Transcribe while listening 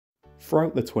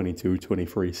Throughout the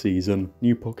 22-23 season,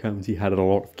 Newport County had a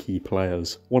lot of key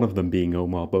players, one of them being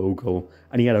Omar Bogle,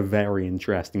 and he had a very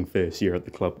interesting first year at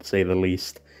the club to say the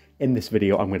least. In this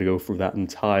video I'm going to go through that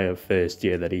entire first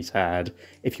year that he's had.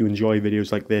 If you enjoy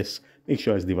videos like this, make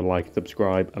sure to leave a like and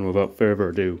subscribe, and without further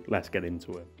ado, let's get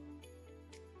into it.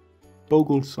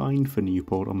 Bogle signed for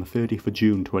Newport on the 30th of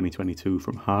June 2022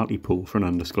 from Hartlepool for an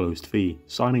undisclosed fee,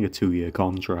 signing a 2-year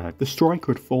contract. The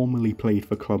striker had formerly played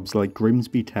for clubs like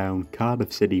Grimsby Town,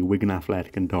 Cardiff City, Wigan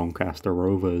Athletic and Doncaster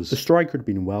Rovers. The striker had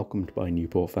been welcomed by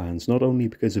Newport fans not only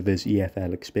because of his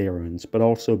EFL experience, but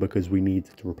also because we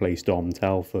needed to replace Dom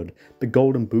Telford, the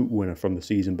Golden Boot winner from the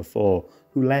season before,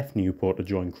 who left Newport to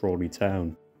join Crawley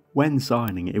Town. When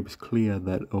signing, it was clear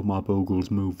that Omar Bogle's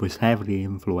move was heavily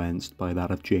influenced by that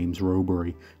of James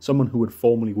Robury, someone who had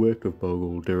formerly worked with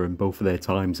Bogle during both of their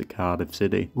times at Cardiff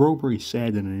City. Robury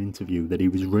said in an interview that he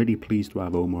was really pleased to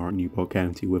have Omar at Newport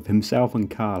County, with himself and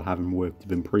Carl having worked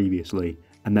with him previously,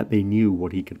 and that they knew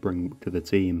what he could bring to the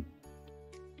team.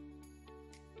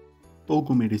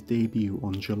 Bogle made his debut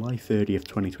on July 30th,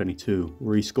 2022,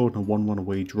 where he scored in a 1-1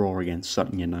 away draw against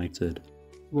Sutton United.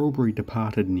 Robury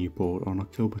departed Newport on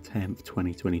October 10th,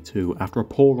 2022 after a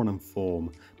poor run in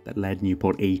form that led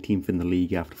Newport 18th in the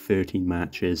league after 13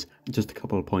 matches and just a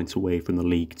couple of points away from the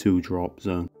League 2 drop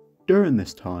zone. During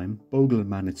this time, Bogle had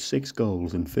managed 6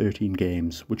 goals in 13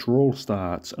 games, which were all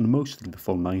starts and most of the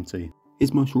full 90.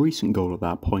 His most recent goal at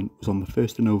that point was on the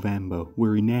 1st of November,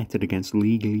 where he netted against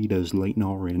league leaders Leyton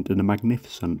Orient in a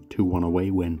magnificent 2-1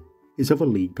 away win. His other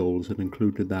league goals had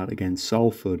included that against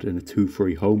Salford in a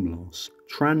 2-3 home loss,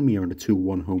 Tranmere in a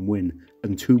 2-1 home win,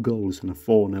 and 2 goals in a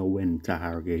 4-0 win to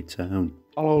Harrogate Town.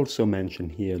 I'll also mention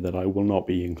here that I will not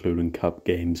be including cup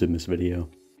games in this video.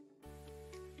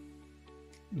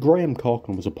 Graham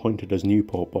Coughlin was appointed as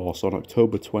Newport boss on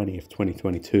October 20th,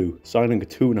 2022, signing a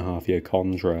 2.5-year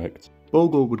contract.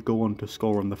 Bogle would go on to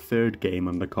score on the 3rd game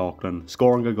under Coughlin,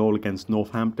 scoring a goal against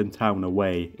Northampton Town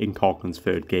away in Coughlin's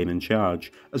 3rd game in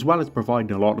charge, as well as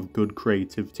providing a lot of good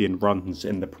creativity and runs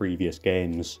in the previous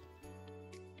games.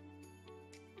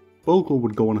 Bogle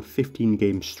would go on a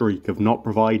 15-game streak of not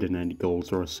providing any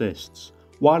goals or assists.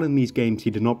 While in these games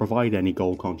he did not provide any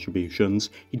goal contributions,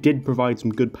 he did provide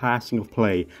some good passing of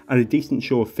play and a decent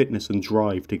show of fitness and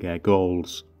drive to get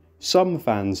goals. Some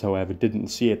fans, however, didn't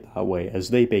see it that way, as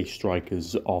they base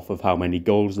strikers off of how many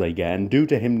goals they get, and due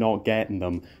to him not getting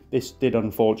them, this did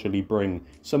unfortunately bring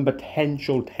some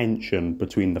potential tension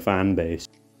between the fan base.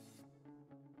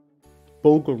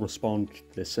 Bogle responded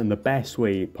to this in the best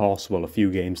way possible a few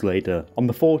games later. On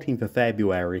the 14th of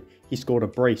February, he scored a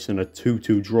brace in a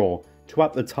 2-2 draw, to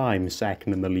at the time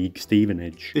second in the league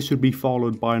Stevenage. This would be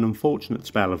followed by an unfortunate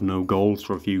spell of no goals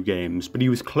for a few games, but he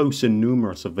was close in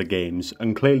numerous of the games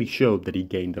and clearly showed that he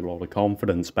gained a lot of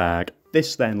confidence back.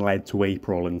 This then led to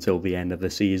April until the end of the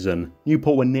season.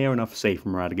 Newport were near enough safe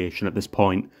from relegation at this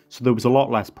point, so there was a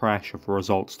lot less pressure for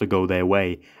results to go their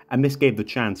way, and this gave the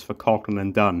chance for Coughlin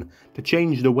and Dunn to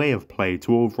change the way of play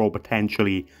to overall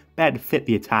potentially better fit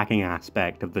the attacking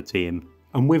aspect of the team.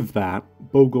 And with that,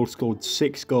 Bogle scored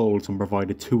 6 goals and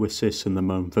provided 2 assists in the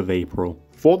month of April.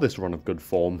 For this run of good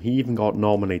form, he even got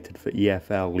nominated for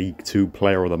EFL League 2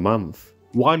 Player of the Month.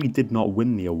 While he did not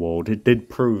win the award, it did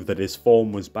prove that his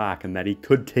form was back and that he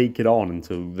could take it on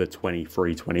into the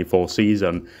 23-24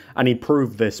 season, and he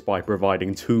proved this by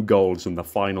providing 2 goals in the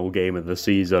final game of the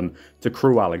season to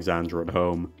Crewe Alexandra at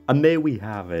home. And there we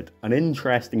have it, an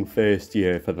interesting first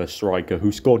year for the striker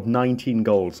who scored 19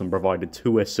 goals and provided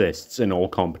 2 assists in all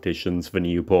competitions for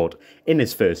Newport in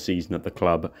his first season at the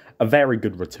club, a very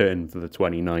good return for the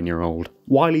 29-year-old.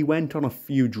 While he went on a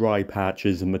few dry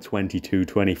patches in the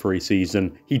 22-23 season,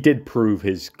 he did prove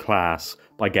his class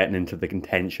by getting into the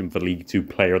contention for League 2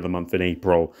 Player of the Month in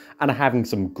April and having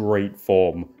some great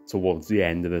form towards the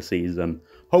end of the season.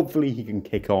 Hopefully he can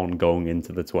kick on going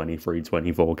into the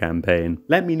 23-24 campaign.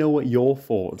 Let me know what your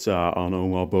thoughts are on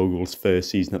Omar Bogle's first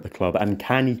season at the club, and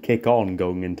can he kick on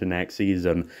going into next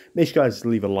season? Make sure guys to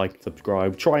leave a like and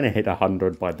subscribe, trying to hit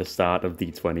 100 by the start of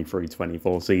the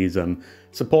 23-24 season.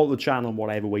 Support the channel in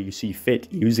whatever way you see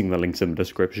fit using the links in the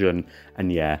description,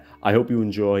 and yeah, I hope you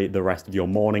enjoy the rest of your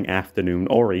morning, afternoon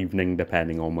or evening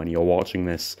depending on when you're watching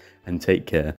this, and take care.